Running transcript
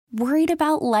Worried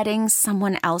about letting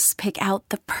someone else pick out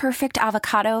the perfect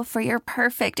avocado for your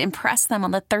perfect impress them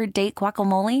on the third date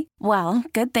guacamole? Well,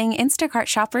 good thing Instacart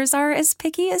shoppers are as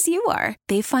picky as you are.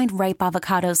 They find ripe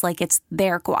avocados like it's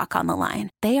their guac on the line.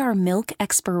 They are milk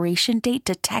expiration date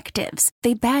detectives.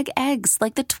 They bag eggs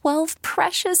like the 12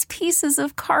 precious pieces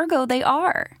of cargo they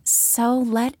are. So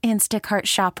let Instacart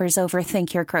shoppers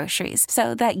overthink your groceries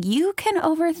so that you can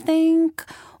overthink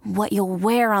what you'll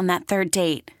wear on that third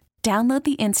date. Download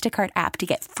the Instacart app to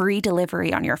get free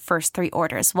delivery on your first 3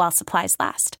 orders while supplies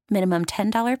last. Minimum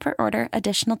 $10 per order.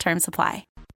 Additional terms apply.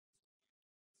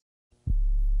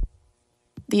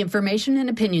 The information and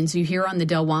opinions you hear on the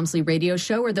Del Walmsley radio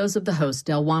show are those of the host,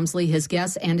 Del Walmsley, his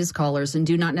guests, and his callers, and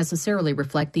do not necessarily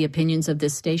reflect the opinions of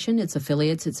this station, its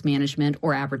affiliates, its management,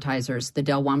 or advertisers. The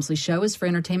Del Walmsley show is for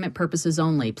entertainment purposes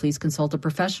only. Please consult a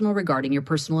professional regarding your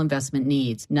personal investment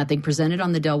needs. Nothing presented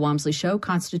on the Del Walmsley show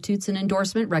constitutes an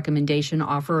endorsement, recommendation,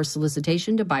 offer, or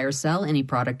solicitation to buy or sell any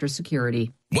product or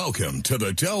security. Welcome to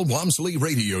the Del Walmsley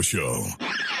radio show.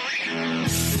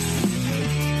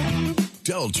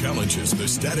 Del challenges the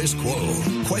status quo,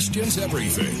 questions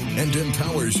everything, and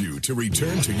empowers you to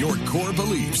return to your core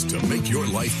beliefs to make your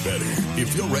life better.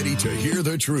 If you're ready to hear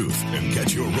the truth and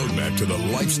get your roadmap to the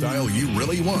lifestyle you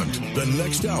really want, the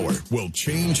next hour will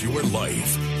change your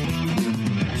life.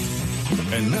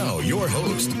 And now, your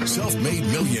host, self-made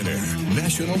millionaire,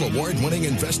 national award-winning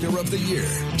investor of the year,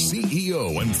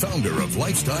 CEO and founder of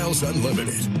Lifestyles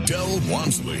Unlimited, Del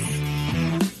Walmsley.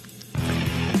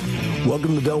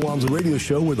 Welcome to Del Walmsley Radio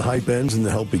Show, where the hype ends and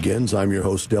the help begins. I'm your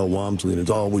host, Del Walmsley, and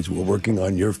as always, we're working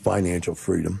on your financial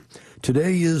freedom.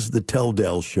 Today is the Tell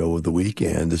Del Show of the week,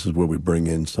 and this is where we bring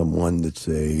in someone that's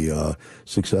a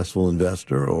successful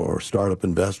investor or startup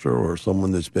investor or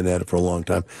someone that's been at it for a long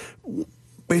time.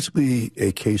 Basically,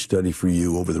 a case study for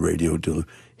you over the radio to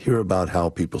hear about how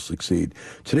people succeed.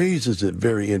 Today's is a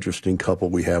very interesting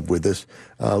couple we have with us.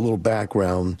 A little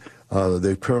background.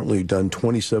 They've currently done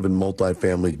 27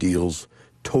 multifamily deals,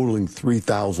 totaling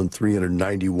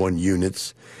 3,391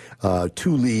 units.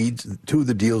 2 leads, 2 of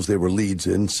the deals they were leads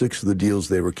in, 6 of the deals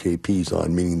they were KPs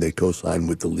on, meaning they co-signed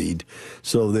with the lead.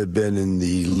 So they've been in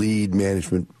the lead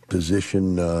management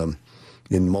position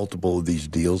in multiple of these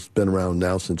deals. Been around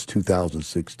now since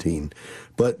 2016.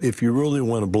 But if you really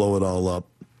want to blow it all up,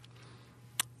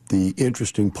 the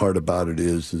interesting part about it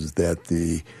is that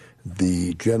the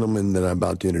gentleman that I'm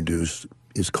about to introduce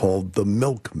is called the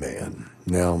Milkman.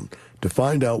 Now, to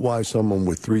find out why someone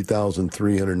with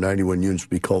 3,391 units would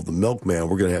be called the Milkman,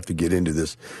 we're going to have to get into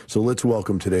this. So let's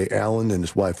welcome today Alan and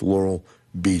his wife, Laurel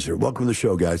Beezer. Welcome to the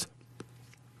show, guys.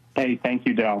 Hey, thank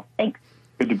you, Del. Thanks.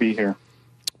 Good to be here.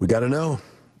 We got to know,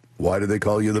 why do they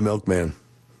call you the Milkman?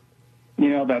 You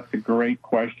know, that's a great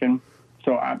question.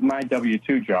 So my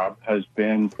W-2 job has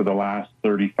been for the last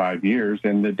 35 years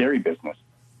in the dairy business,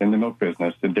 in the milk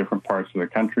business, in different parts of the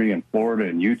country, in Florida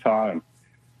and Utah,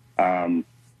 and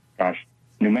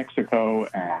New Mexico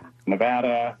and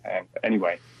Nevada. And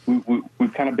anyway,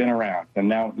 we've kind of been around, and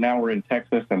now we're in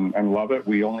Texas and love it.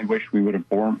 We only wish we would have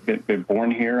been born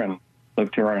here and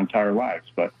lived here our entire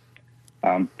lives. But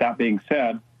that being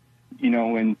said, you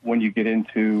know, when you get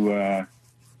into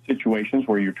situations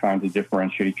where you're trying to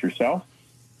differentiate yourself,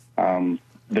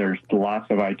 there's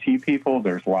lots of IT people,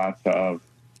 there's lots of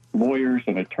lawyers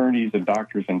and attorneys and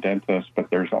doctors and dentists, but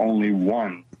there's only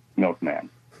one milkman.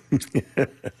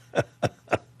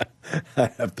 I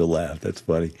have to laugh. That's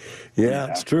funny. Yeah,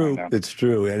 it's true. It's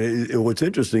true. And what's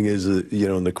interesting is, you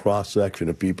know, in the cross-section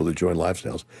of people that join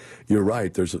Lifestyles, you're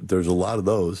right. There's a lot of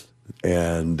those.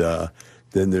 And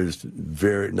then there's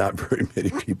not very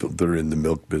many people that are in the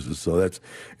milk business. So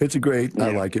it's a great,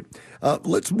 I like it.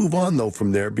 Let's move on, though,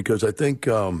 from there, because I think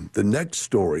the next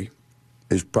story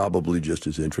is probably just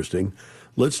as interesting.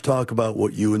 Let's talk about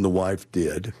what you and the wife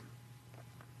did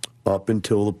up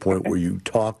until the point where you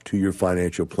talked to your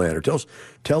financial planner.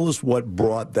 Tell us what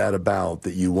brought that about,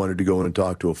 that you wanted to go in and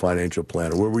talk to a financial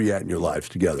planner. Where were you at in your lives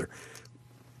together?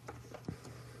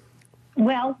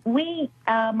 Well, we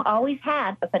always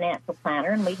had a financial planner,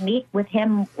 and we'd meet with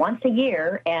him once a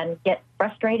year and get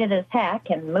frustrated as heck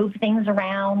and move things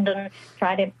around and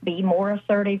try to be more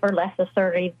assertive or less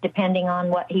assertive, depending on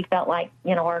what he felt like,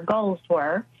 you know, our goals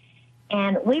were.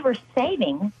 And we were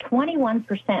saving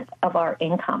 21% of our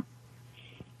income.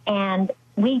 And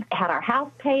we had our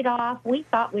house paid off. We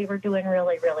thought we were doing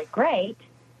really, really great.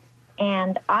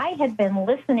 And I had been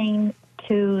listening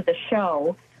to the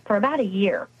show for about a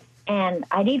year. And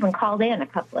I'd even called in a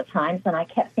couple of times, and I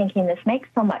kept thinking, this makes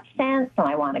so much sense, and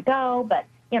I want to go, but,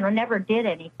 you know, never did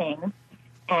anything.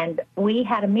 And we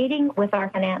had a meeting with our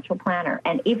financial planner.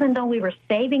 And even though we were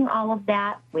saving all of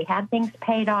that, we had things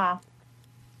paid off,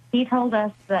 he told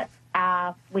us that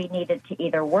we needed to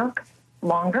either work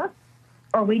longer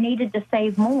or we needed to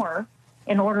save more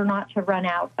in order not to run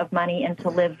out of money and to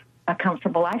live a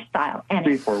comfortable lifestyle. And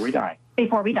before we die.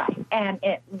 Before we die. And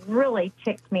it really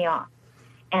ticked me off.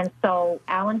 And so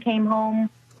Alan came home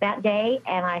that day,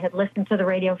 and I had listened to the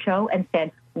radio show and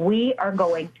said, we are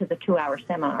going to the 2-hour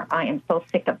seminar. I am so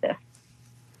sick of this.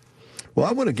 Well,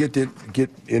 I want to get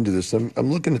into this. I'm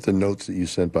looking at the notes that you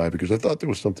sent by because I thought there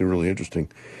was something really interesting.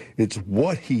 It's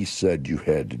what he said you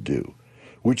had to do,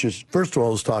 which is, first of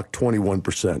all, let's talk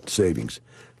 21% savings.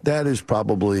 That is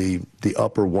probably the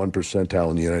upper 1 percentile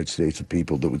in the United States of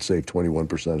people that would save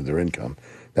 21% of their income.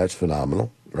 That's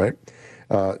phenomenal, right?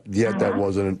 Yet that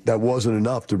wasn't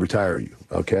enough to retire you.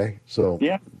 Okay, so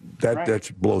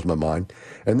that blows my mind.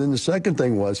 And then the second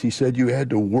thing was he said you had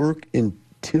to work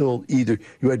until either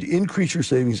you had to increase your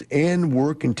savings and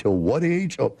work until what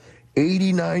age?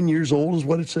 89 years old is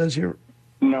what it says here.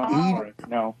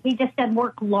 No. He just said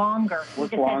work longer.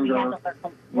 Work longer.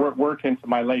 Work into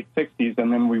my late 60s,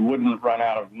 and then we wouldn't run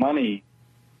out of money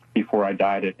before I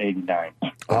died at 89.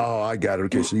 Oh, I got it.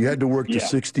 Okay, so you had to work to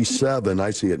 67. I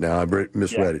see it now. I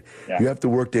misread it. Yeah. You have to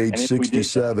work to age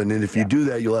 67, and if you do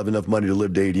that, you'll have enough money to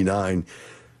live to 89.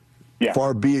 Yeah.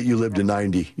 Far be it you live to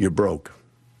 90. You're broke.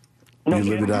 You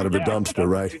live it out of a dumpster,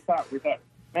 right? We thought,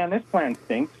 man, this plan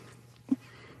stinks.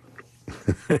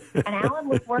 And Alan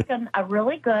was working a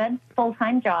really good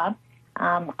full-time job.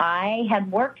 I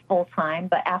had worked full-time,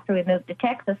 but after we moved to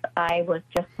Texas, I was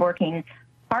just working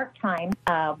part-time.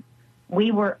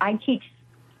 I teach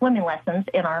swimming lessons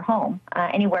in our home,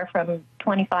 anywhere from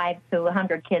 25 to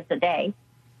 100 kids a day.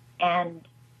 And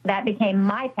that became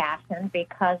my passion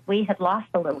because we had lost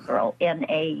a little girl in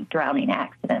a drowning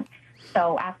accident.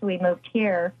 So after we moved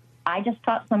here, I just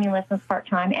taught swimming lessons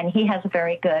part-time, and he has a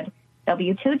very good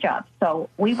W-2 job. So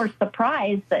we were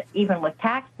surprised that even with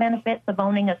tax benefits of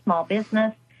owning a small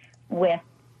business, with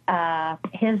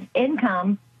his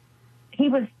income,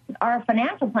 our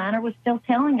financial planner was still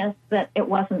telling us that it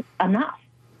wasn't enough.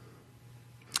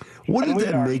 What did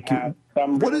that make you?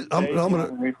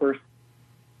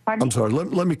 I'm sorry.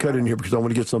 Let me cut in here because I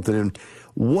want to get something in.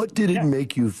 What did it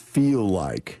make you feel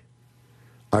like?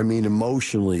 I mean,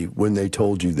 emotionally, when they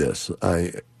told you this,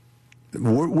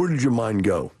 where did your mind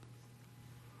go?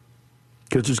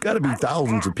 Because there's got to be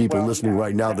thousands of people listening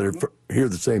right now that hear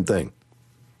the same thing.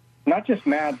 Not just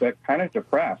mad, but kind of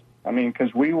depressed. I mean,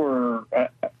 because we were,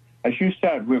 as you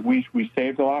said, we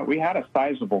saved a lot. We had a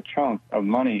sizable chunk of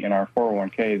money in our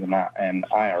 401ks and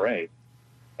IRAs.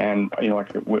 And,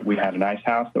 we had a nice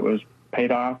house that was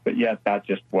paid off, but yet that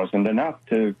just wasn't enough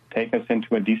to take us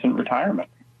into a decent retirement.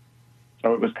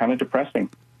 So it was kind of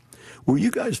depressing. Were you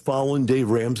guys following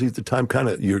Dave Ramsey at the time? Kind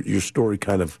of, your story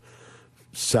kind of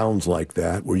sounds like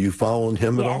that. Were you following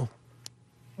him at all?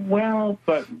 Well,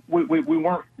 but we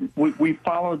weren't. We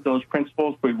followed those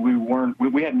principles, but we weren't.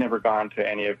 We had never gone to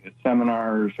any of his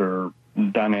seminars or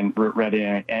read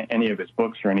any of his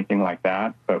books or anything like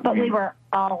that. But we were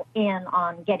all in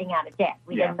on getting out of debt.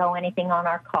 We didn't know anything on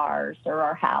our cars or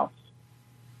our house.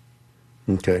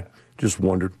 Okay, just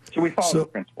wondered. So we followed the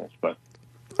principles, but.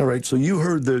 All right, so you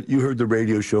heard the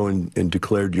radio show and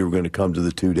declared you were going to come to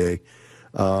the 2-day.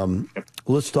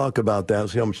 Let's talk about that.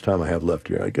 See how much time I have left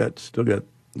here.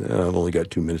 I've only got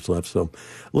 2 minutes left. So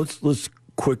let's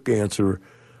quick answer.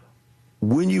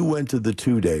 When you went to the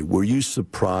 2-day, were you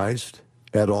surprised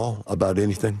at all about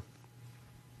anything?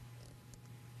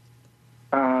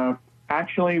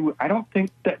 Actually, I don't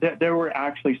think that there were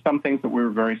actually some things that we were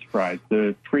very surprised.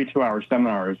 The 2-hour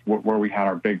seminars where we had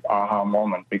our big aha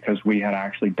moment because we had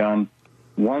actually done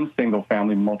one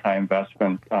single-family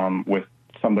multi-investment with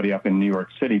somebody up in New York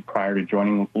City prior to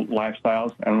joining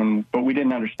Lifestyles, but we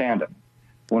didn't understand it.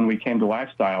 When we came to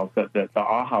Lifestyles, the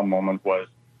aha moment was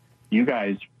you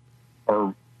guys,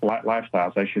 or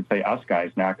Lifestyles, I should say us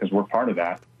guys now because we're part of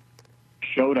that,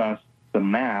 showed us the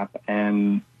map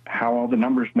and how all the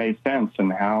numbers made sense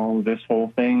and how this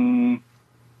whole thing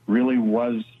really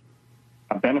was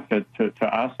a benefit to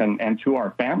us and to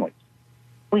our families.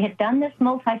 We had done this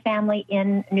multifamily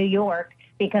in New York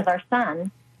because our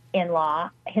son-in-law,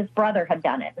 his brother had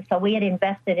done it. So we had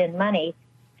invested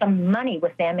some money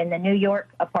with them in the New York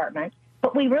apartment,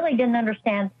 but we really didn't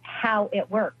understand how it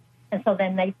worked. And so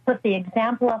then they put the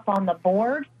example up on the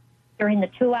board during the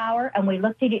 2-hour, and we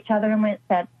looked at each other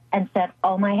and said,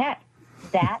 oh my heck,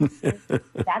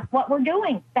 that's what we're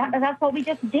doing. That's what we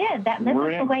just did. This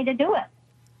is the way to do it.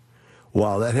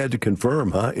 Wow, that had to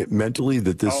confirm, huh? Mentally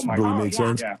that this really makes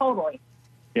sense? Yeah. Totally.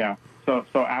 Yeah.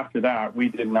 So after that, we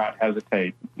did not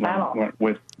hesitate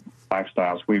with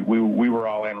Lifestyles. We were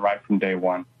all in right from day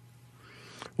one.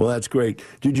 Well, that's great.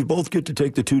 Did you both get to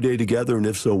take the 2-day together? And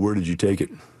if so, where did you take it?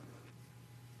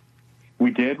 We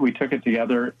did. We took it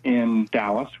together in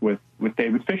Dallas with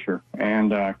David Fisher,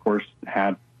 and of course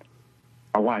had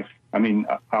a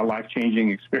life-changing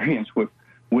experience with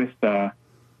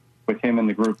him and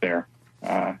the group there.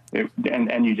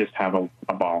 And you just have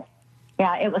a ball.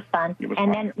 Yeah, it was fun.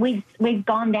 Then we've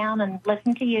gone down and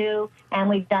listened to you, and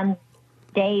we've done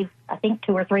Dave, I think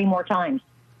 2 or 3 more times.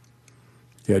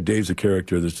 Yeah, Dave's a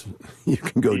character. You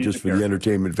can go just for the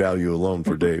entertainment value alone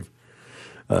for Dave.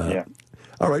 Yeah.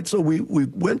 All right, so we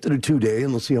went to the 2-day,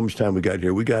 and let's see how much time we got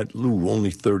here. We got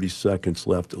only 30 seconds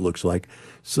left, it looks like.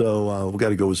 So we got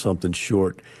to go with something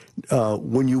short.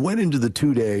 When you went into the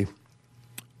 2-day,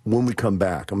 when we come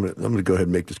back, I'm going to go ahead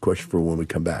and make this question for when we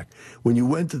come back. When you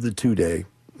went to the 2-day,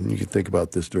 and you can think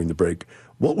about this during the break,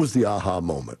 what was the aha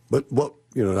moment?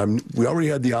 We already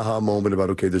had the aha moment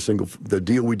about, okay, the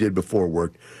deal we did before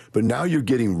worked, but now you're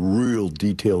getting real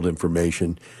detailed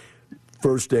information.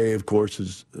 First day, of course,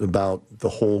 is about the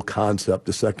whole concept.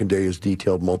 The second day is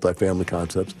detailed multifamily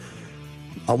concepts.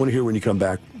 I want to hear when you come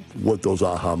back what those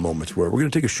aha moments were. We're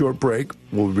going to take a short break.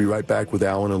 We'll be right back with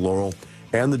Alan and Laurel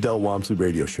and the Del Walmsley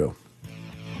Radio Show.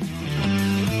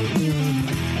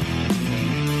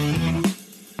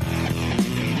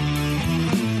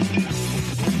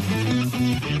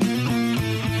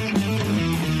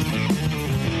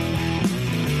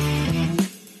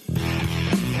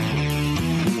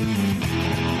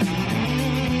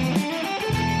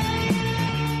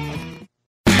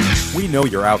 We know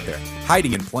you're out there,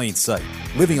 hiding in plain sight,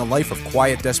 living a life of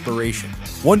quiet desperation,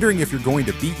 wondering if you're going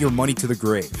to beat your money to the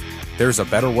grave. There's a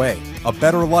better way, a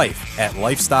better life at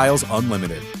Lifestyles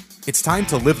Unlimited. It's time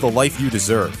to live the life you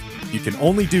deserve. You can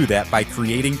only do that by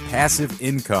creating passive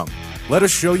income. Let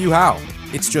us show you how.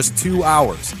 It's just 2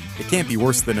 hours. It can't be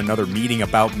worse than another meeting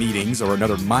about meetings or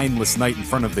another mindless night in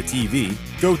front of the TV.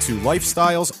 Go to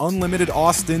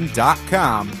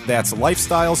lifestylesunlimitedaustin.com. That's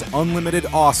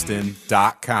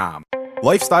lifestylesunlimitedaustin.com.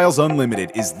 Lifestyles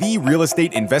Unlimited is the real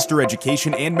estate investor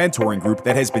education and mentoring group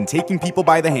that has been taking people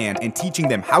by the hand and teaching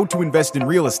them how to invest in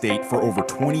real estate for over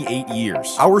 28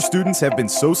 years. Our students have been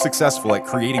so successful at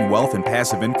creating wealth and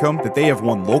passive income that they have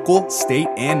won local, state,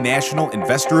 and national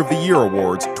Investor of the Year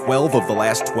awards 12 of the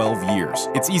last 12 years.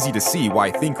 It's easy to see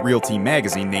why Think Realty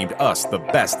magazine named us the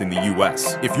best in the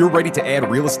U.S. If you're ready to add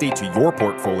real estate to your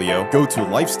portfolio, go to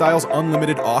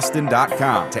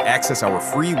lifestylesunlimitedaustin.com to access our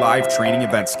free live training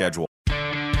event schedule.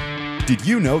 Did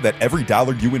you know that every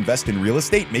dollar you invest in real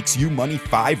estate makes you money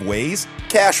 5 ways?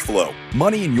 Cash flow,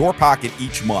 money in your pocket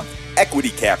each month. Equity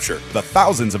capture, the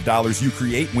thousands of dollars you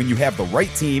create when you have the right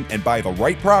team and buy the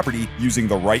right property using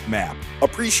the right map.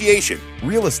 Appreciation,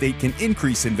 real estate can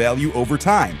increase in value over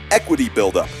time. Equity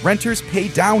buildup, renters pay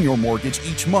down your mortgage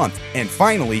each month. And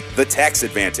finally, the tax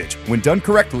advantage. When done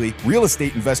correctly, real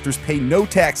estate investors pay no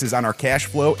taxes on our cash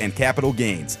flow and capital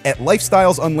gains. At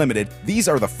Lifestyles Unlimited, these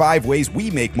are the 5 ways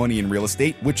we make money in real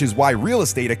estate, which is why real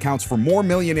estate accounts for more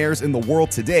millionaires in the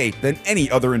world today than any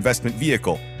other investment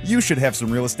vehicle. You should have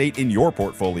some real estate in your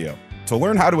portfolio. To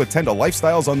learn how to attend a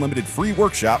Lifestyles Unlimited free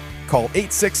workshop, call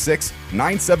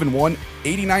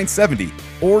 866-971-8970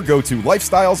 or go to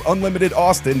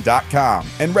lifestylesunlimitedaustin.com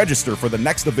and register for the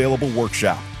next available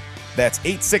workshop. That's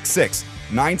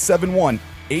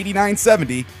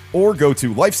 866-971-8970 or go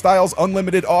to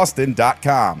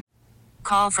lifestylesunlimitedaustin.com.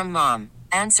 Call from mom.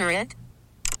 Answer it.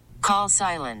 Call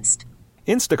silenced.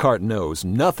 Instacart knows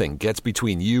nothing gets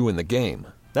between you and the game.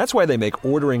 That's why they make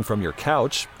ordering from your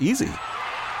couch easy.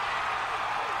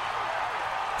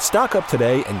 Stock up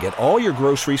today and get all your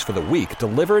groceries for the week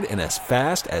delivered in as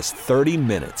fast as 30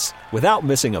 minutes without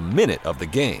missing a minute of the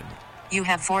game. You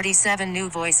have 47 new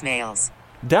voicemails.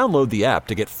 Download the app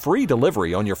to get free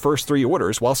delivery on your first 3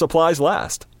 orders while supplies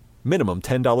last. Minimum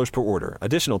 $10 per order.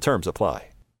 Additional terms apply.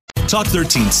 Talk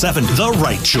 1370, the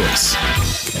right choice.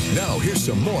 Now here's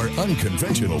some more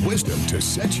unconventional wisdom to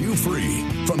set you free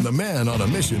from the man on a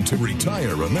mission to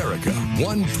retire America,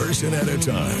 one person at a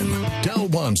time, Del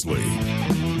Walmsley.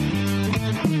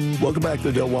 Welcome back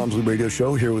to the Del Walmsley Radio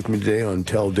Show. Here with me today on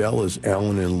Tell Del is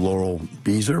Alan and Laurel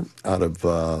Beezer out of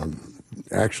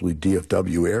actually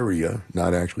DFW area,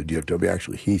 not actually DFW,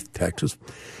 actually Heath, Texas.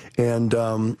 And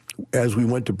as we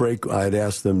went to break, I had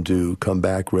asked them to come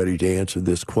back ready to answer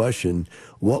this question.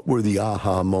 What were the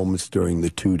aha moments during the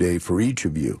 2-day for each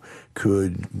of you?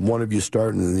 Could one of you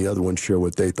start and then the other one share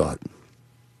what they thought?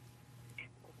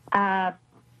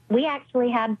 We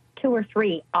actually had 2 or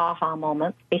 3 aha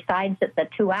moments besides at the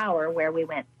 2 hour where we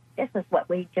went, this is what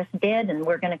we just did and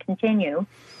we're going to continue.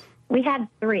 We had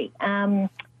 3.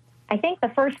 I think the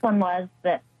first one was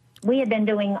that we had been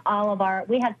doing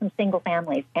we had some single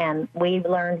families, and we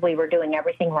learned we were doing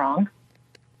everything wrong.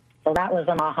 So that was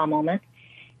an aha moment.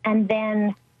 And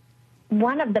then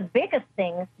one of the biggest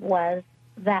things was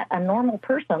that a normal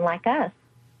person like us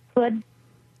could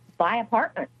buy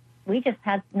apartments. We just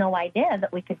had no idea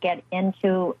that we could get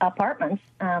into apartments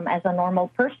as a normal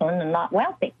person and not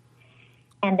wealthy.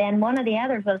 And then one of the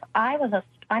others was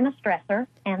I'm a stressor,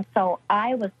 and so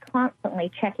I was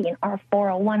constantly checking our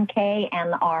 401k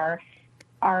and our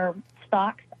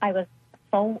stocks. I was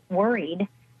so worried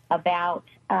about,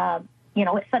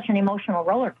 it's such an emotional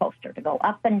roller coaster to go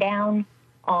up and down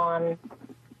on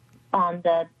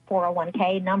the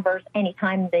 401k numbers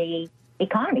anytime the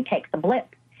economy takes a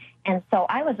blip. And so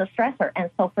I was a stressor.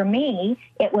 And so for me,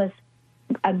 it was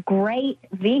a great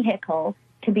vehicle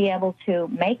to be able to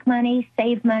make money,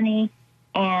 save money,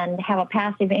 and have a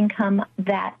passive income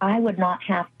that I would not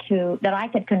have to, that I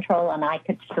could control and I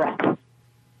could stress.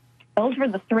 Those were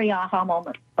the 3 aha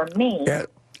moments for me.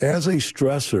 As a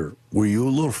stressor, were you a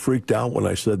little freaked out when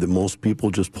I said that most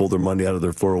people just pull their money out of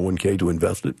their 401k to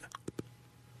invest it?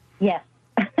 Yes.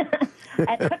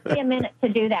 It took me a minute to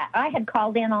do that. I had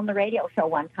called in on the radio show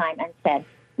one time and said,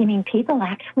 you mean people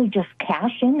actually just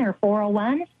cash in their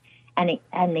 401s? And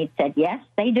they said, yes,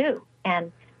 they do.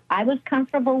 And I was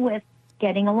comfortable with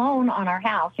getting a loan on our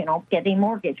house, getting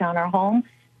mortgage on our home.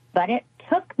 But it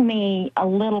took me a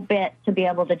little bit to be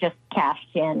able to just cash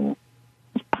in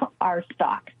our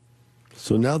stocks.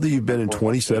 So now that you've been in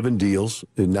 27 deals,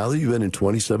 and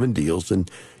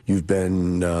you've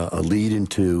been a lead in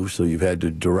 2, so you've had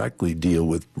to directly deal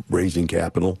with raising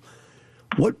capital,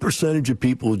 what percentage of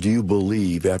people do you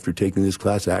believe after taking this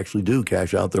class actually do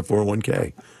cash out their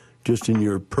 401k, just in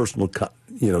your personal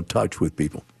touch with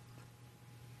people?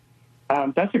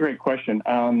 That's a great question.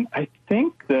 I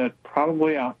think that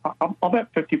probably I'll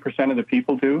bet 50% of the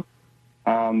people do.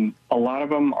 A lot of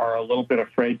them are a little bit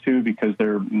afraid to because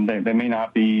they may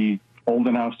not be old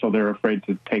enough, so they're afraid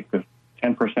to take the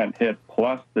 10% hit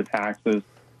plus the taxes.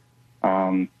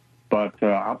 But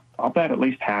I'll bet at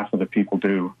least half of the people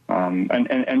do.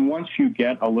 And once you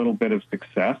get a little bit of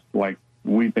success, like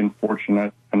we've been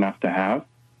fortunate enough to have,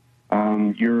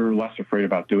 you're less afraid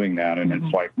about doing that. And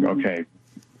it's like, okay,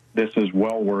 this is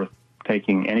well worth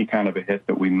taking any kind of a hit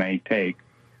that we may take,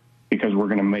 because we're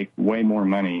going to make way more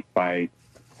money by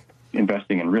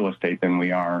investing in real estate than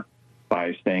we are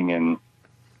by staying in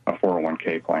a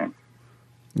 401k plan.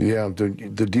 Yeah, the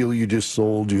deal you just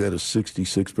sold, you had a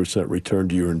 66% return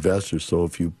to your investors. So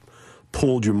if you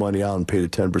pulled your money out and paid a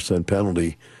 10%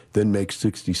 penalty, then make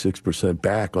 66%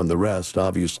 back on the rest,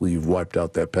 obviously you've wiped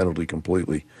out that penalty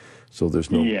completely. So there's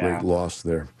no great loss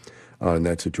there in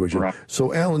that situation. Right.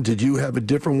 So, Alan, did you have a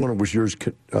different one, or was yours?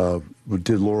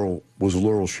 Was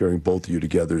Laurel sharing both of you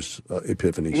together's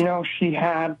epiphanies? She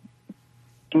had.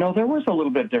 There was a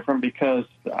little bit different because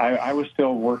I was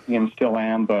still working and still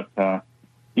am, but I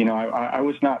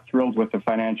was not thrilled with the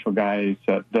financial guys,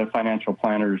 the financial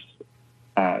planners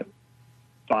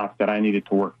thought that I needed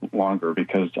to work longer,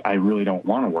 because I really don't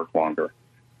want to work longer.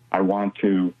 I want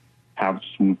to have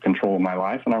some control of my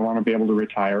life, and I want to be able to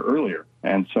retire earlier.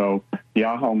 And so the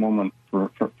aha moment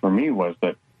for me was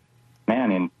that,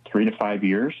 man, in 3 to 5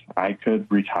 years, I could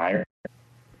retire.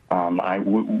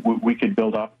 We could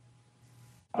build up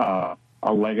a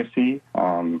legacy,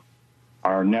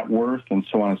 our net worth, and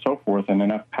so on and so forth, and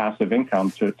enough passive income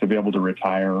to be able to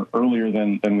retire earlier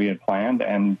than we had planned,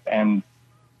 and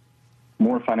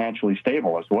more financially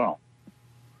stable as well.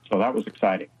 So that was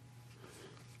exciting.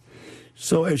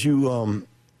 So as you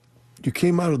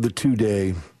came out of the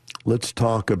 2-day, let's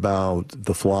talk about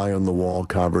the fly on the wall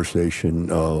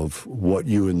conversation of what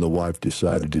you and the wife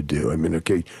decided to do. I mean,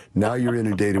 okay, now you're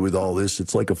inundated with all this.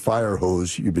 It's like a fire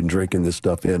hose. You've been drinking this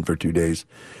stuff in for 2 days.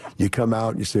 You come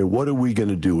out and you say, what are we going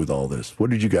to do with all this? What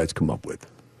did you guys come up with?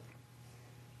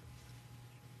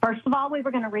 First of all, we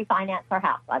were going to refinance our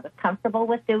house. I was comfortable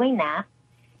with doing that.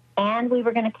 And we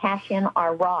were going to cash in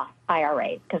our Roth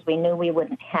IRAs because we knew we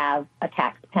wouldn't have a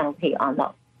tax penalty on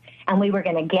those. And we were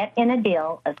going to get in a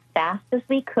deal as fast as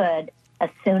we could, as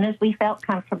soon as we felt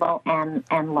comfortable and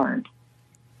learned.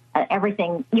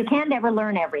 Everything, you can't ever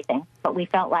learn everything, but we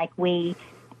felt like we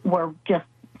were just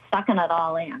sucking it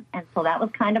all in. And so that was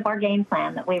kind of our game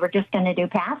plan, that we were just going to do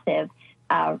passive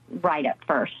right at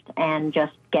first and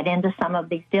just get into some of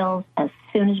these deals as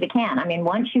soon as we can. I mean,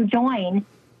 once you join,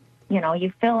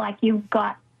 you feel like you've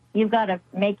got to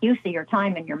make use of your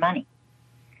time and your money.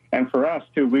 And for us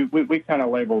too, we kind of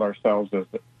labeled ourselves as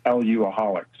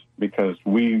LU-aholics, because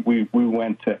we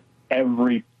went to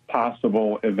every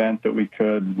possible event that we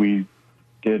could. We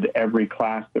did every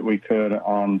class that we could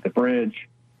on the bridge.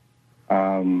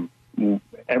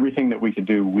 Everything that we could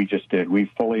do, we just did.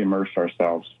 We fully immersed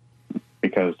ourselves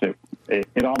because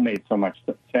it all made so much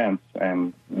sense,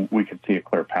 and we could see a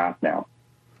clear path now.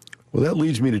 Well, that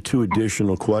leads me to two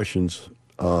additional questions.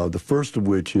 The first of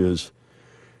which is,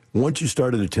 once you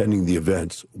started attending the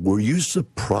events, were you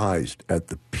surprised at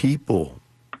the people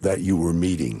that you were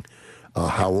meeting,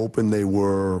 how open they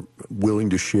were, willing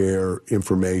to share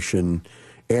information,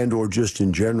 and or just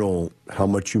in general, how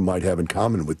much you might have in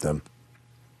common with them?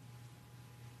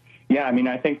 Yeah, I mean,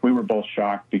 I think we were both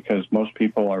shocked because most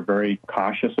people are very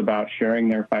cautious about sharing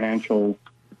their financial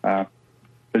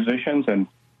positions,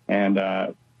 and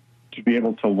to be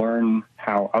able to learn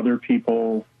how other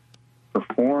people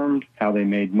performed, how they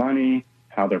made money,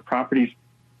 how their properties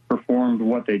performed,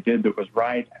 what they did that was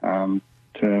right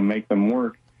to make them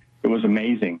work. It was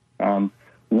amazing.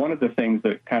 One of the things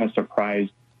that kind of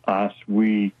surprised us,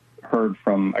 we heard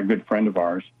from a good friend of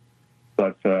ours,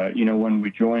 but, when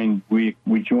we joined, we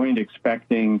joined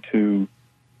expecting to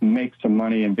make some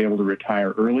money and be able to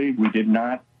retire early. We did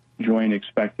not join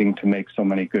expecting to make so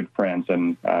many good friends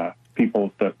and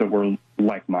people that were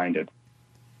like-minded.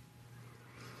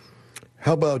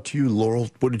 How about you, Laurel?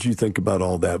 What did you think about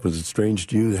all that? Was it strange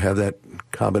to you to have that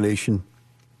combination?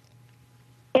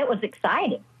 It was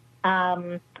exciting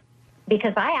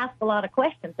because I asked a lot of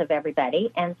questions of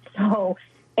everybody, and so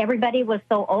everybody was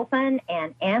so open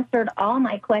and answered all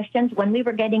my questions. When we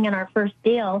were getting in our first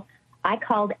deal, I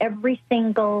called every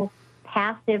single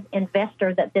passive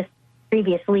investor that this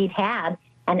previous lead had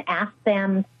and asked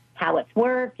them how it's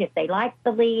worked, if they liked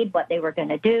the lead, what they were going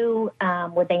to do,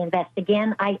 would they invest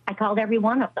again. I called every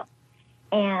one of them.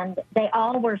 And they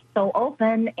all were so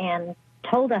open and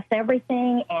told us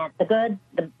everything, and the good,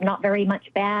 the not very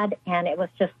much bad, and it was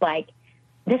just like,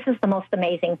 this is the most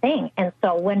amazing thing. And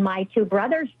so when my two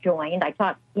brothers joined, I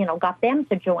thought, got them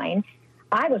to join,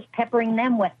 I was peppering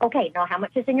them with, okay, now how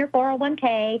much is in your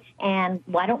 401k, and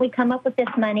why don't we come up with this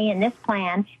money and this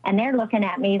plan? And they're looking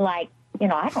at me like,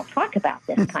 I don't talk about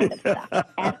this kind of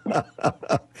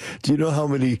stuff. Do you know how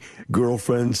many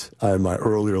girlfriends in my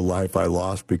earlier life I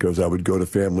lost because I would go to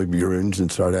family reunions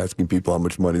and start asking people how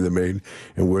much money they made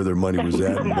and where their money was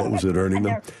at and what was it earning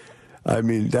them? I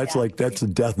mean, that's a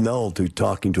death knell to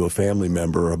talking to a family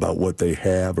member about what they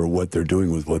have or what they're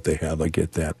doing with what they have. I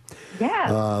get that.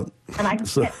 Yeah. And I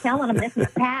kept telling them, this is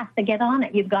the path to get on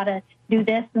it. You've got to do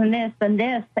this and this and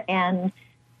this. And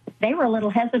they were a little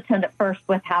hesitant at first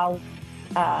with how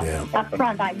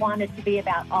upfront I wanted to be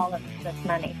about all of this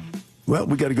money. Well,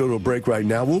 we got to go to a break right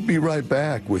now. We'll be right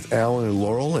back with Alan and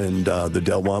Laurel and the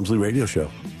Del Walmsley Radio Show.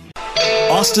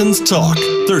 Austin's Talk,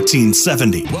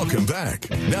 1370. Welcome back.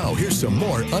 Now here's some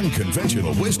more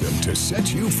unconventional wisdom to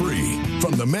set you free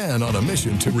from the man on a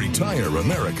mission to retire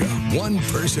America, one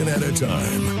person at a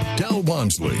time, Del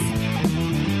Walmsley.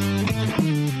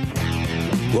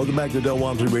 Welcome back to the Del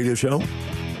Walmsley Radio Show.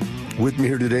 With me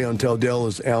here today on Tell Del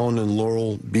is Alan and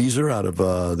Laurel Beezer out of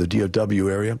the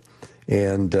DFW area.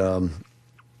 And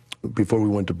before we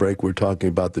went to break, we were talking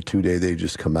about the 2-day they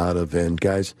just come out of. And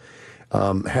guys,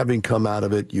 having come out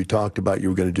of it, you talked about you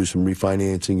were going to do some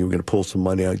refinancing, you were going to pull some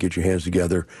money out, get your hands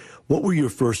together. What were your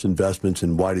first investments,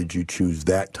 and why did you choose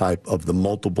that type of the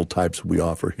multiple types we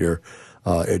offer here,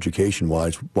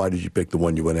 education-wise? Why did you pick the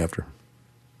one you went after?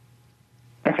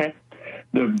 Okay.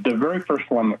 The very first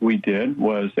one that we did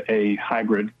was a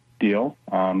hybrid deal,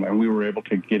 and we were able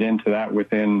to get into that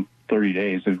within 30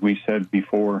 days. As we said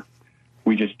before,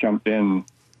 we just jumped in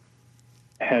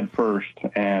head first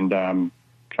and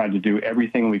tried to do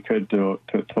everything we could to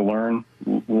learn.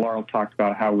 Laurel talked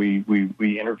about how we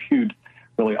interviewed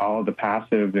really all of the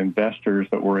passive investors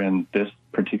that were in this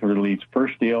particular lead's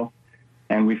first deal,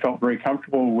 and we felt very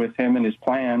comfortable with him and his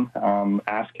plan,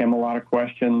 asked him a lot of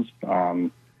questions,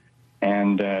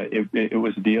 and it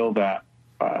was a deal that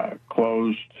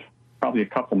closed probably a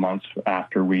couple months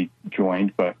after we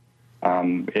joined, but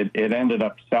it ended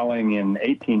up selling in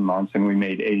 18 months, and we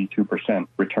made 82%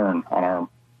 return on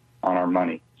our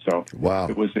money. So wow,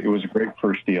 it was a great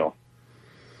first deal.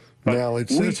 But now it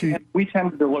says we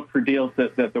tended to look for deals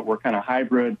that were kind of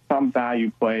hybrid, some value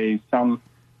plays, some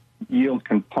yield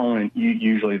component.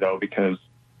 Usually, though, because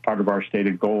part of our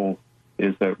stated goal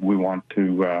is that we want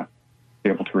to be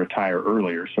able to retire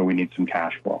earlier, so we need some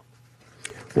cash flow.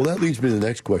 Well, that leads me to the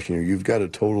next question here. You've got a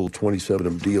total of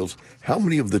 27 deals. How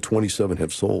many of the 27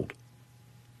 have sold?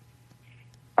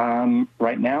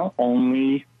 Right now,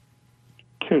 only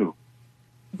 2.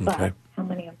 But Okay. how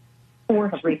many of them? 4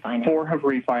 have refinanced. 4 have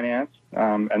refinanced,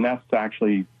 and that's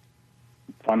actually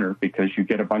funner because you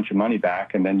get a bunch of money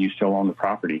back and then you still own the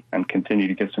property and continue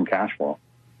to get some cash flow.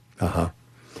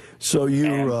 So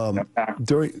you,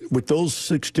 with those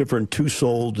 6 different 2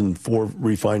 sold and 4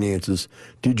 refinances,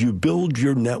 did you build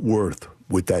your net worth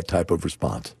with that type of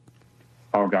response?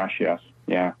 Oh gosh, yes,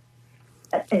 yeah.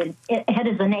 It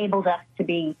has enabled us to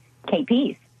be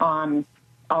KPs on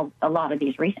a lot of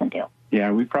these recent deals.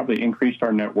 Yeah, we probably increased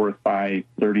our net worth by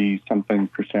 30-something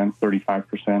percent,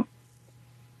 35%.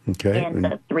 Okay. In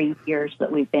the 3 years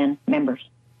that we've been members.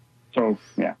 So,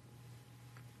 yeah.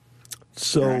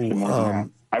 So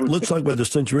let's talk about this.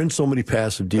 Since you're in so many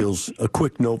passive deals, a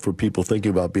quick note for people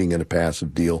thinking about being in a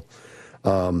passive deal.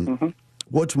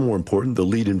 What's more important, the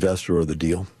lead investor or the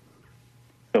deal?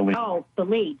 The lead. Oh, the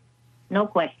lead. No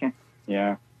question.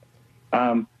 Yeah.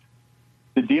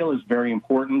 The deal is very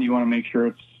important. You want to make sure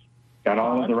it's got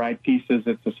all of the right pieces.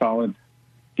 It's a solid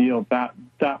deal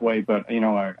that way. But, you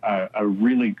know, a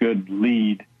really good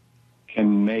lead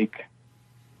can make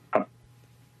a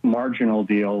marginal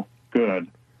deal good,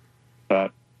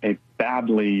 but a bad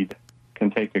lead can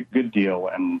take a good deal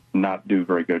and not do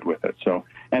very good with it. So,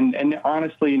 and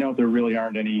honestly, you know, there really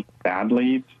aren't any bad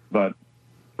leads, but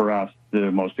for us, the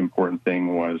most important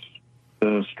thing was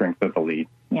the strength of the lead.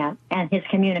 Yeah, and his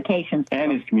communication skills.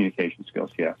 And his communication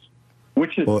skills, yes.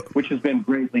 Which has been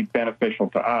greatly beneficial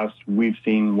to us. We've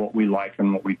seen what we like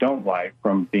and what we don't like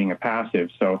from being a passive.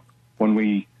 So when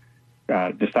we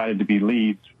decided to be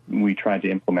leads, we tried to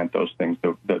implement those things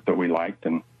that we liked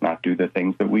and not do the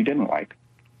things that we didn't like.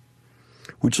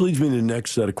 Which leads me to the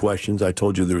next set of questions. I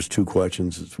told you there was 2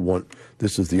 questions.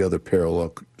 This is the other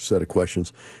parallel set of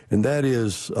questions. And that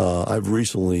is, I've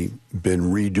recently been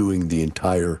redoing the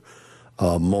entire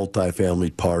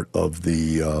multifamily part of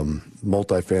the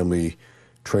multifamily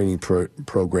training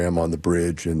program on the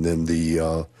bridge, and then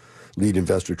the lead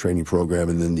investor training program,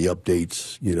 and then the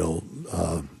updates, you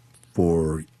know,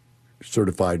 for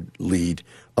certified lead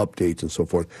updates and so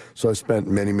forth. So I spent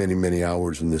many, many, many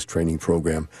hours in this training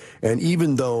program. And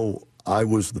even though I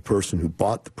was the person who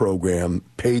bought the program,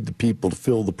 paid the people to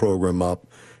fill the program up,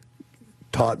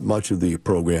 taught much of the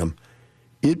program,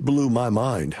 it blew my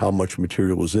mind how much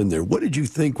material was in there. What did you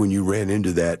think when you ran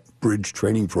into that bridge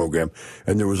training program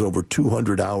and there was over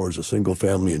 200 hours of single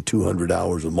family and 200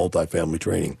 hours of multifamily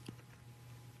training?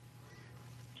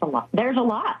 A lot. There's a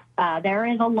lot. There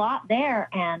is a lot there,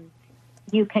 and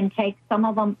you can take some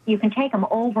of them. You can take them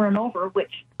over and over,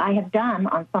 which I have done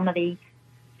on some of the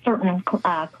certain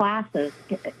classes.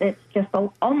 It's just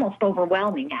almost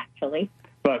overwhelming, actually.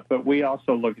 But we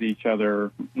also look at each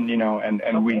other, you know,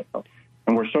 and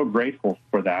we're so grateful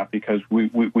for that, because we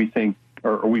think,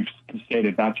 or we've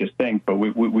stated, not just think, but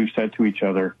we've said to each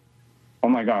other, oh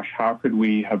my gosh, how could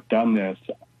we have done this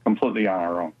completely on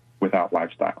our own without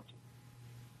Lifestyles?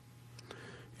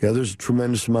 Yeah, there's a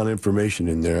tremendous amount of information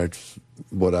in there. That's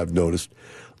what I've noticed.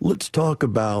 Let's talk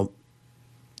about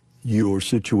your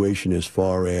situation as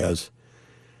far as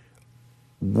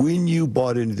when you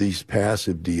bought into these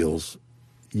passive deals.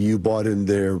 You bought in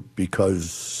there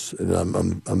because,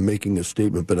 and I'm making a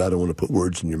statement, but I don't want to put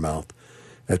words in your mouth.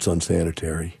 That's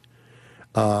unsanitary.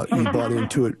 You bought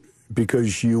into it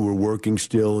because you were working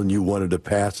still and you wanted a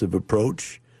passive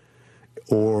approach?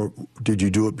 Or did you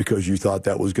do it because you thought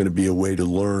that was going to be a way to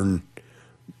learn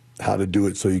how to do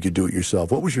it so you could do it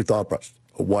yourself? What was your thought process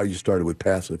of why you started with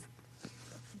passive?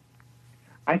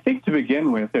 I think to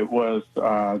begin with, it was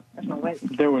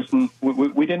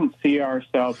we didn't see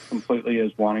ourselves completely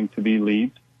as wanting to be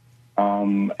leads,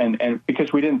 and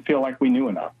because we didn't feel like we knew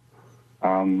enough.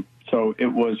 So it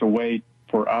was a way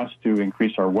for us to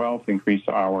increase our wealth, increase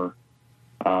our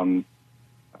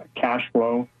cash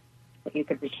flow,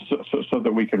 so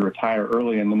that we could retire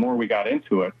early. And the more we got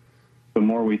into it, the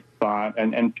more we thought,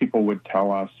 and people would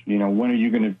tell us, you know, when are you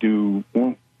going to do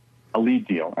a lead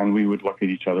deal? And we would look at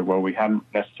each other. Well, we hadn't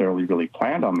necessarily really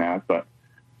planned on that, but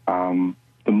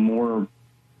the more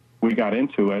we got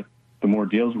into it, the more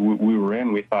deals we were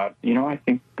in, we thought, you know, I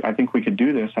think we could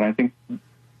do this, and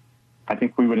I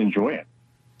think we would enjoy it.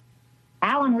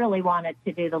 Alan really wanted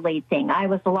to do the lead thing. I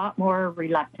was a lot more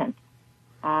reluctant.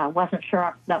 Wasn't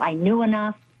sure that I knew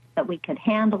enough, that we could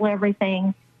handle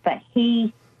everything, but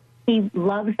he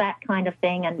loves that kind of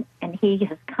thing, and he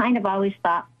has kind of always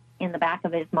thought in the back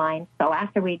of his mind. So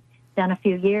after we'd done a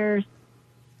few years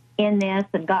in this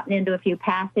and gotten into a few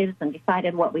passives and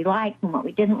decided what we liked and what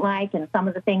we didn't like, and some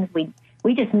of the things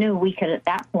we just knew we could at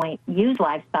that point use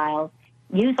Lifestyles,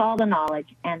 use all the knowledge,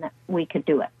 and that we could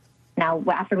do it. Now,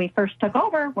 after we first took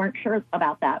over, weren't sure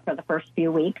about that for the first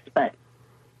few weeks, but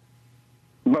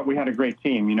we had a great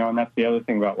team, you know, and that's the other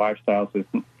thing about Lifestyles is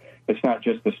it's not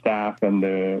just the staff and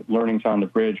the learnings on the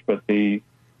bridge, but the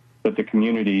but the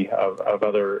community of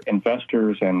other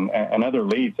investors and other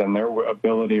leads, and their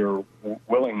ability or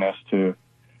willingness to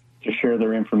share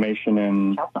their information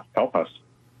and help us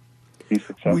be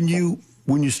successful.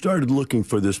 When you started looking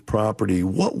for this property,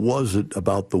 what was it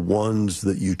about the ones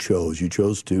that you chose? You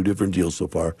chose 2 different deals so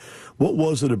far. What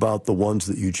was it about the ones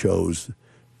that you chose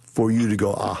for you to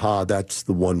go, aha, that's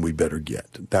the one we better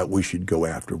get, that we should go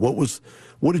after?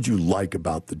 What did you like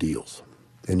about the deals?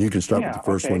 And you can start with the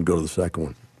first one, go to the second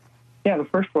one. Yeah, the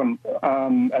first one,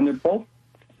 and they're both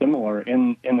similar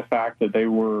in the fact that they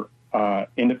were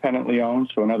independently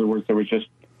owned. So in other words, there was just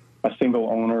a single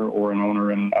owner or an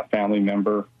owner and a family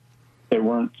member. They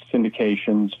weren't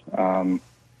syndications.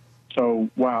 So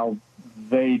while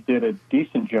they did a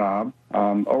decent job,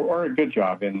 or a good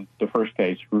job in the first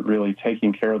case, really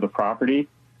taking care of the property,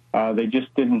 they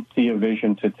just didn't see a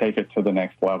vision to take it to the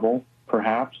next level,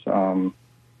 perhaps.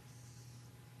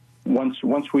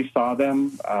 Once we saw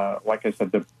them, like I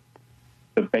said,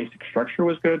 the basic structure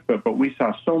was good, but we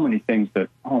saw so many things that,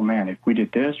 oh man, if we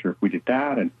did this or if we did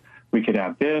that, and we could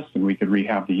add this, and we could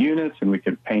rehab the units, and we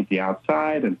could paint the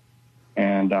outside,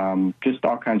 and just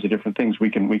all kinds of different things. We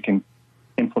can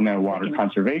implement a water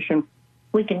conservation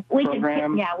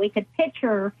program. We could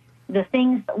picture the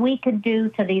things that we could do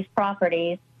to these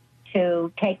properties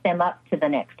to take them up to the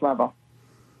next level.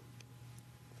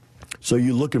 So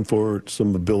you're looking for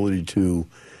some ability to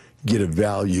get a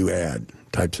value add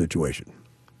type situation.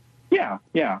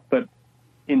 Yeah. But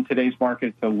in today's market,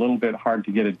 it's a little bit hard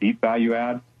to get a deep value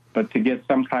add, but to get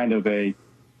some kind of a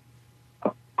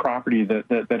property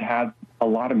that had a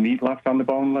lot of meat left on the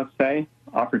bone, let's say,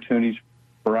 opportunities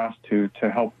for us to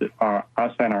help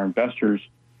us and our investors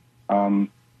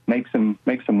make some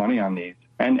money on these.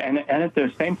 And at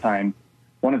the same time,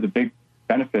 one of the big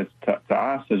benefits to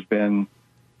us has been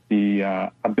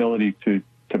the ability to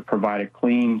provide a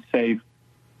clean, safe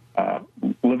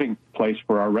living place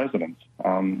for our residents.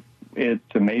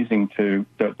 It's amazing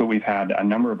that we've had a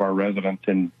number of our residents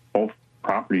in both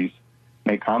properties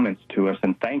make comments to us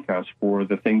and thank us for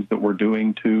the things that we're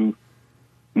doing to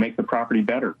make the property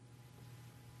better,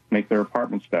 make their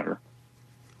apartments better.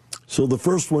 So the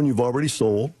first one you've already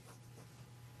sold,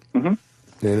 and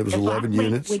it was 11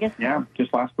 units.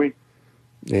 Just last week.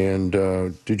 And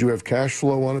did you have cash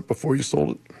flow on it before you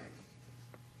sold it?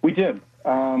 We did.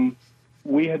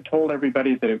 We had told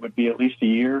everybody that it would be at least a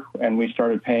year, and we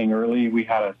started paying early. We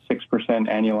had a 6%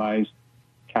 annualized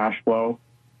cash flow,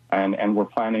 and we're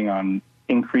planning on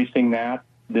increasing that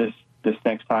this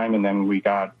next time. And then we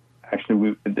got,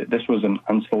 this was an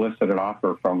unsolicited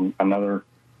offer from another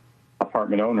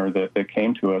apartment owner that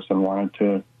came to us and wanted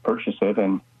to purchase it,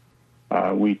 and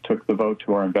we took the vote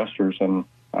to our investors, and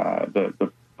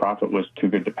the profit was too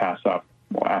good to pass up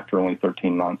after only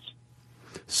 13 months.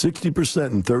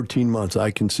 60% in 13 months.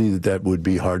 I can see that would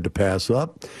be hard to pass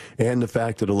up. And the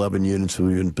fact that 11 units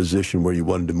were in a position where you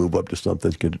wanted to move up to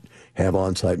something that could have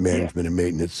on-site management and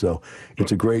maintenance. So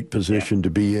it's a great position to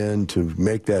be in to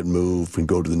make that move and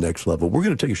go to the next level. We're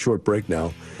going to take a short break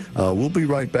now. We'll be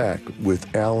right back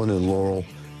with Alan and Laurel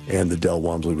and the Del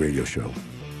Walmsley Radio Show.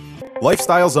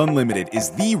 Lifestyles Unlimited is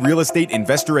the real estate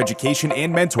investor education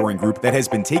and mentoring group that has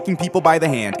been taking people by the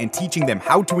hand and teaching them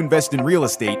how to invest in real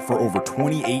estate for over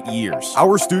 28 years.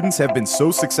 Our students have been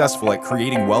so successful at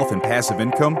creating wealth and passive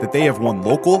income that they have won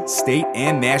local, state,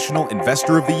 and national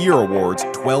Investor of the Year awards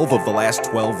 12 of the last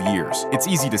 12 years. It's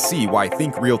easy to see why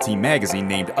Think Realty magazine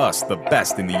named us the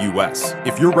best in the U.S.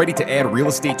 If you're ready to add real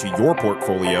estate to your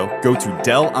portfolio, go to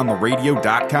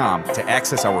DellOnTheRadio.com to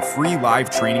access our free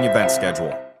live training event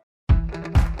schedule.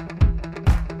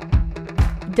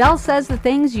 Dell says the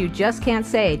things you just can't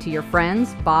say to your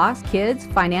friends, boss, kids,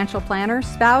 financial planner,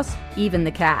 spouse, even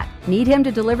the cat. Need him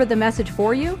to deliver the message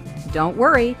for you? Don't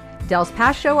worry. Dell's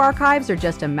past show archives are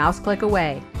just a mouse click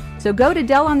away. So go to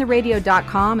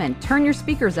DellOnTheRadio.com and turn your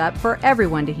speakers up for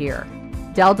everyone to hear.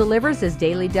 Dell delivers his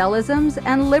daily Dellisms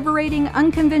and liberating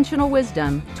unconventional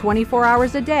wisdom 24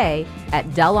 hours a day at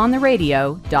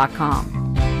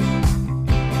DellOnTheRadio.com.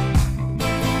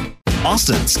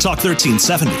 Austin's Talk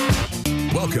 1370.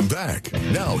 Welcome back.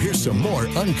 Now here's some more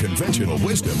unconventional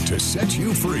wisdom to set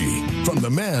you free from the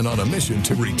man on a mission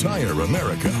to retire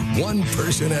America, one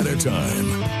person at a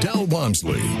time, Del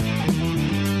Walmsley.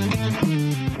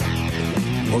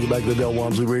 Welcome back to the Del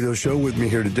Walmsley Radio Show. With me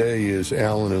here today is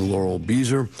Alan and Laurel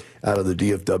Beezer out of the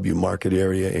DFW market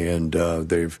area, and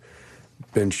they've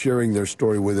been sharing their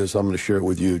story with us. I'm going to share it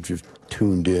with you if you've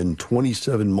tuned in.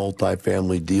 27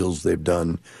 multifamily deals they've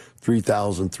done,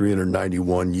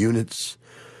 3,391 units.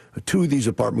 2 of these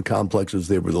apartment complexes,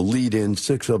 they were the lead in.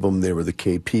 6 of them, they were the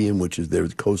KP in, which is they were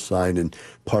the co-signed and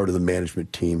part of the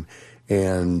management team.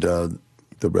 and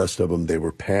the rest of them, they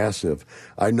were passive.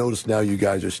 I notice now you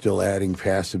guys are still adding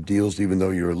passive deals, even though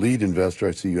you're a lead investor.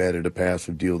 I see you added a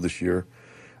passive deal this year.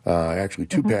 Actually,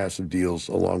 two passive deals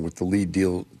along with the lead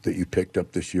deal that you picked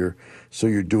up this year. So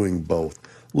you're doing both.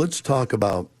 Let's talk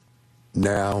about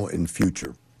now and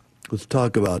future. Let's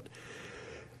talk about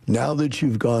now that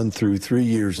you've gone through 3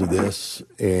 years of this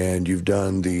and you've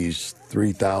done these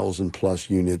 3,000 plus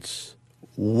units,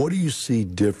 what do you see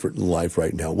different in life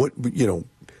right now?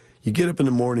 You get up in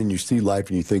the morning, you see life,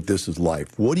 and you think this is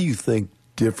life. What do you think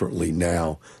differently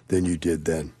now than you did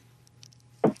then?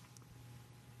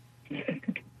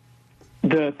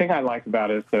 The thing I like about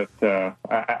it is that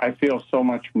I feel so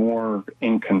much more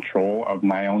in control of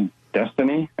my own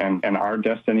destiny and our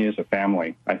destiny as a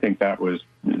family. I think that was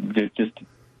just to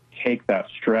take that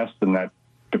stress and that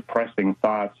depressing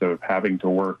thoughts of having to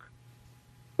work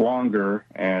longer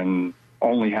and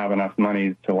only have enough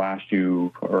money to last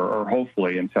you, or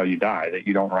hopefully until you die, that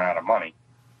you don't run out of money.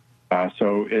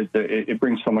 So it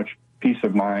brings so much peace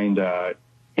of mind,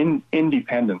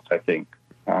 independence, I think.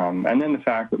 And then the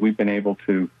fact that we've been able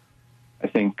to, I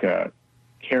think,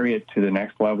 carry it to the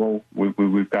next level.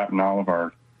 We've gotten all of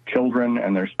our children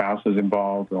and their spouses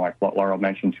involved, and like what Laurel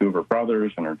mentioned, 2 of her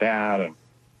brothers and her dad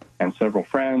and several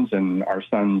friends and our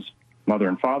son's mother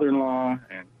and father-in-law.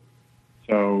 And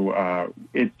so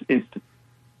it's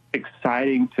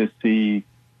exciting to see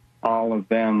all of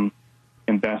them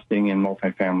investing in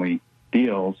multifamily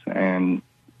deals and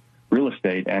real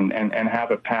estate and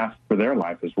have a path for their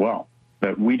life as well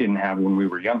that we didn't have when we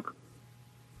were younger.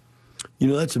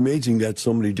 That's amazing that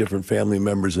so many different family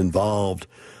members involved.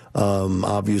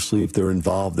 Obviously, if they're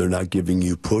involved, they're not giving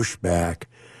you pushback.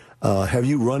 Have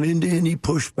you run into any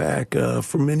pushback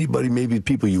from anybody, maybe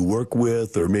people you work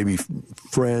with or maybe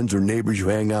friends or neighbors you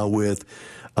hang out with?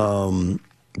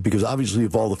 Because obviously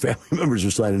if all the family members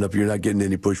are signing up, you're not getting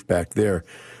any pushback there.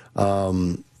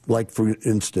 Like, for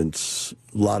instance,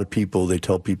 a lot of people, they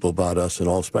tell people about us and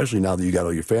all, especially now that you got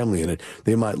all your family in it,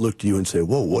 they might look to you and say,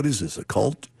 whoa, what is this, a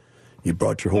cult? You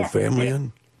brought your whole family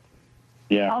in?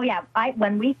 Yeah. Oh, yeah.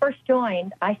 When we first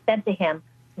joined, I said to him,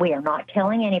 we are not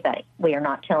telling anybody. We are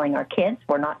not telling our kids.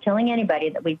 We're not telling anybody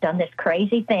that we've done this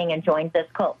crazy thing and joined this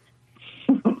cult.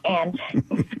 And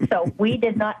so we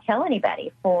did not tell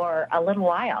anybody for a little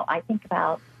while. I think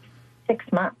about 6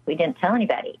 months we didn't tell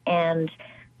anybody.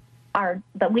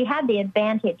 But we had the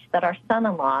advantage that our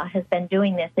son-in-law has been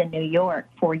doing this in New York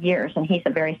for years, and he's a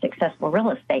very successful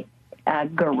real estate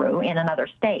guru in another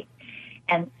state.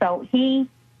 And so he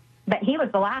was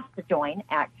the last to join,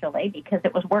 actually, because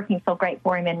it was working so great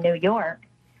for him in New York.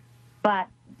 But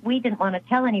we didn't want to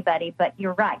tell anybody, but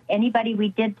you're right. Anybody we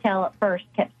did tell at first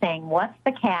kept saying, what's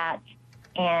the catch?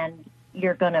 And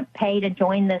you're going to pay to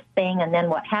join this thing, and then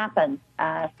what happens?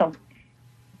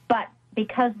 But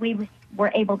because we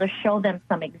were able to show them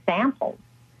some examples,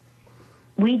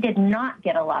 we did not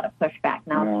get a lot of pushback.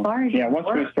 Now, as far as once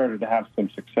we started to have some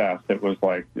success, it was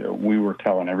like we were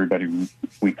telling everybody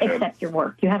we could. Except your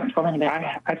work. You haven't told anybody.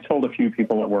 I've told a few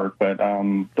people at work, but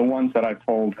the ones that I've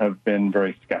told have been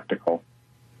very skeptical.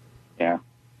 Yeah,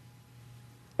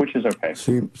 which is okay.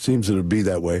 Seems it would be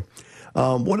that way.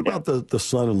 What about the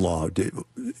son-in-law?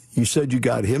 You said you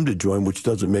got him to join, which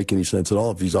doesn't make any sense at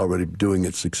all if he's already doing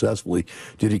it successfully.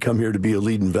 Did he come here to be a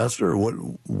lead investor, or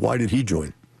why did he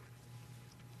join?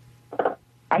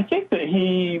 I think that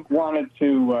he wanted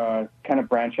to kind of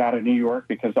branch out of New York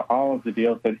because all of the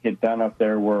deals that he'd done up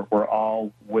there were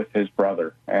all with his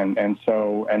brother, and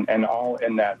all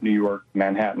in that New York,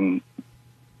 Manhattan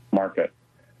market.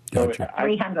 Gotcha. So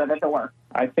 300 a door.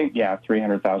 I think,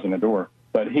 300,000 a door.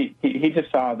 But he just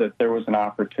saw that there was an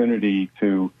opportunity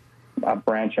to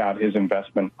branch out his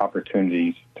investment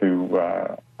opportunities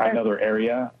to another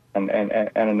area and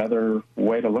another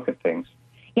way to look at things.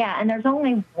 Yeah, and there's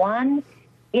only one.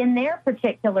 In their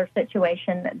particular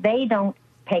situation, they don't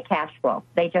pay cash flow.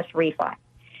 They just refi.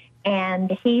 And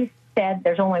he said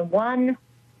there's only one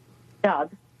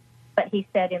Doug, but he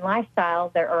said in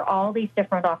lifestyle there are all these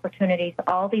different opportunities,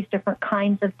 all these different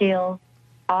kinds of deals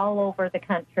all over the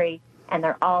country, and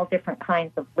they're all different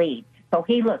kinds of leads. So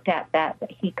he looked at that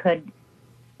he could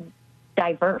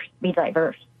be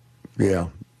diverse. Yeah,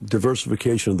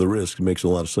 diversification of the risk makes a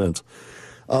lot of sense.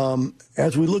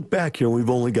 As we look back here, we've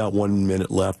only got 1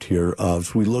 minute left here.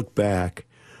 As we look back,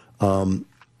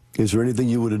 is there anything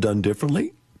you would have done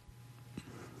differently?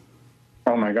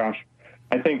 Oh, my gosh.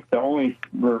 I think the only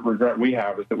regret we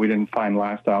have is that we didn't find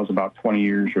lifestyles about 20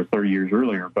 years or 30 years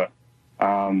earlier. But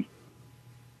I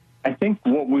think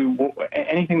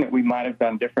anything that we might have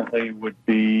done differently would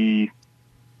be...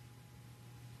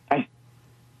 The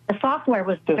software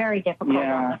was very difficult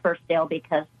on the first deal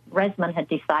because Resmond had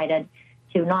decided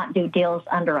to not do deals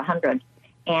under 100.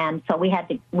 And so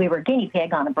we were guinea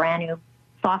pig on a brand new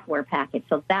software package.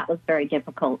 So that was very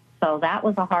difficult. So that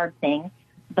was a hard thing.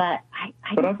 But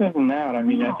but other than that, I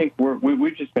mean, I think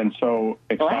we've just been so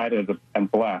excited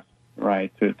and blessed, right,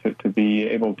 to be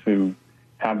able to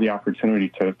have the opportunity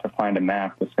to find a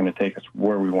map that's going to take us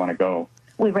where we want to go.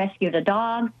 We rescued a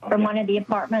dog from one of the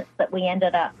apartments that we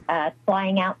ended up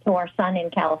flying out to our son in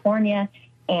California,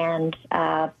 and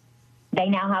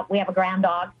we have a ground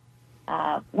dog.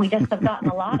 We just have gotten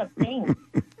a lot of things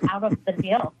out of the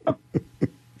deal.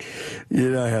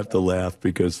 I have to laugh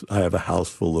because I have a house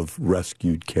full of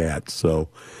rescued cats, so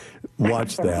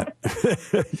watch that.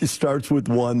 It starts with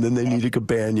one, then they need a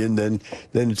companion, then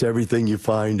it's everything you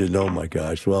find, and oh my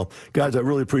gosh. Well, guys, I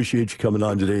really appreciate you coming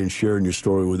on today and sharing your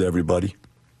story with everybody.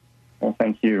 Well,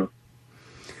 thank you.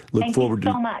 Thank you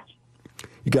so much.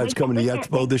 You guys coming to the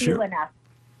expo this year?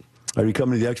 Are you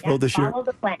coming to the expo this year? Follow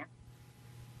the plan.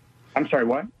 I'm sorry,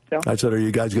 what? Phil? I said, are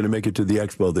you guys going to make it to the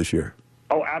expo this year?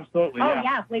 Oh, absolutely. Oh,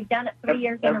 yeah. We've done it 3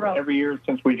 years in a row. Every year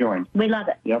since we joined. We love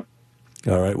it. Yep.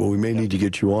 All right. Well, we may need to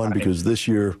get you on because this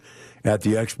year at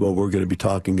the expo, we're going to be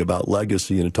talking about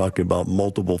legacy and talking about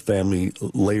multiple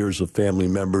layers of family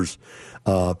members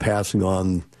passing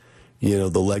on, the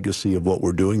legacy of what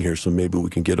we're doing here. So maybe we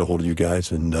can get a hold of you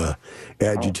guys and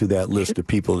add you to that list of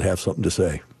people that have something to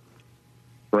say.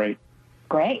 Great.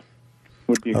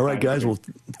 All right, guys. Well,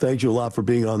 thank you a lot for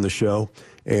being on the show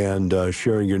and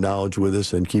sharing your knowledge with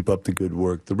us, and keep up the good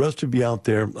work. The rest of you out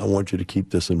there, I want you to keep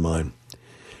this in mind.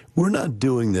 We're not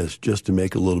doing this just to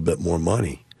make a little bit more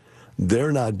money.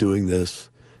 They're not doing this,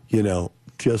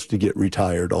 just to get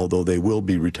retired, although they will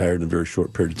be retired in a very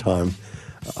short period of time.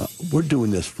 We're doing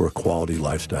this for a quality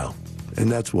lifestyle,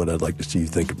 and that's what I'd like to see you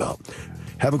think about.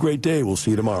 Have a great day. We'll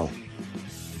see you tomorrow.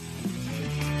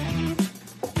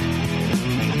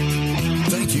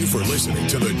 Thank you for listening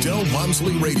to the Del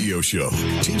Walmsley Radio Show,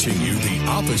 teaching you the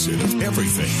opposite of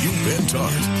everything you've been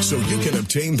taught, so you can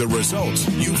obtain the results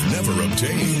you've never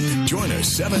obtained. Join us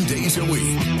 7 days a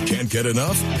week. Can't get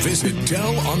enough? Visit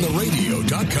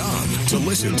DelOnTheRadio.com to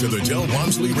listen to the Del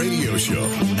Walmsley Radio Show,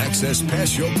 access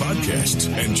past show podcasts,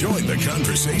 and join the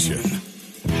conversation.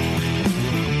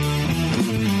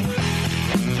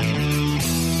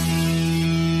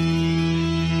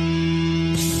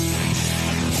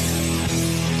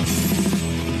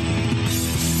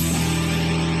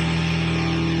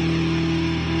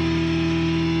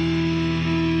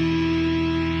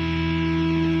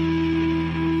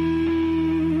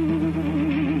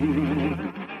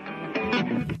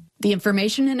 The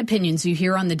information and opinions you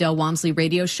hear on the Del Walmsley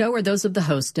Radio Show are those of the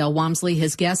host, Del Walmsley,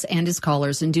 his guests, and his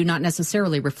callers, and do not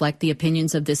necessarily reflect the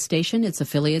opinions of this station, its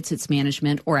affiliates, its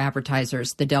management, or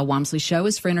advertisers. The Del Walmsley Show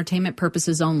is for entertainment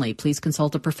purposes only. Please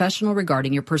consult a professional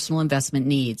regarding your personal investment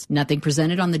needs. Nothing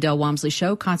presented on the Del Walmsley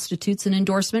Show constitutes an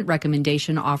endorsement,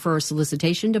 recommendation, offer, or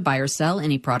solicitation to buy or sell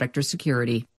any product or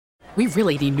security. We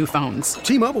really need new phones.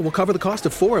 T-Mobile will cover the cost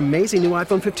of 4 amazing new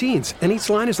iPhone 15s, and each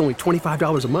line is only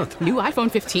 $25 a month. New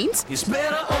iPhone 15s? It's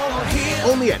better over here.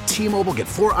 Only at T-Mobile, get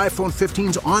 4 iPhone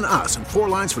 15s on us and 4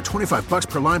 lines for $25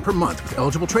 per line per month with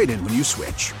eligible trade-in when you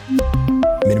switch.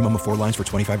 Minimum of 4 lines for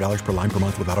 $25 per line per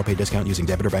month with autopay discount using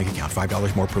debit or bank account.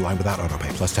 $5 more per line without autopay,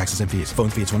 plus taxes and fees. Phone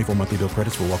fee at 24 monthly bill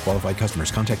credits for well-qualified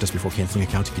customers. Contact us before canceling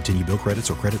account to continue bill credits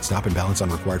or credit stop and balance on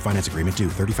required finance agreement due.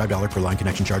 $35 per line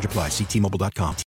connection charge applies. See T-Mobile.com.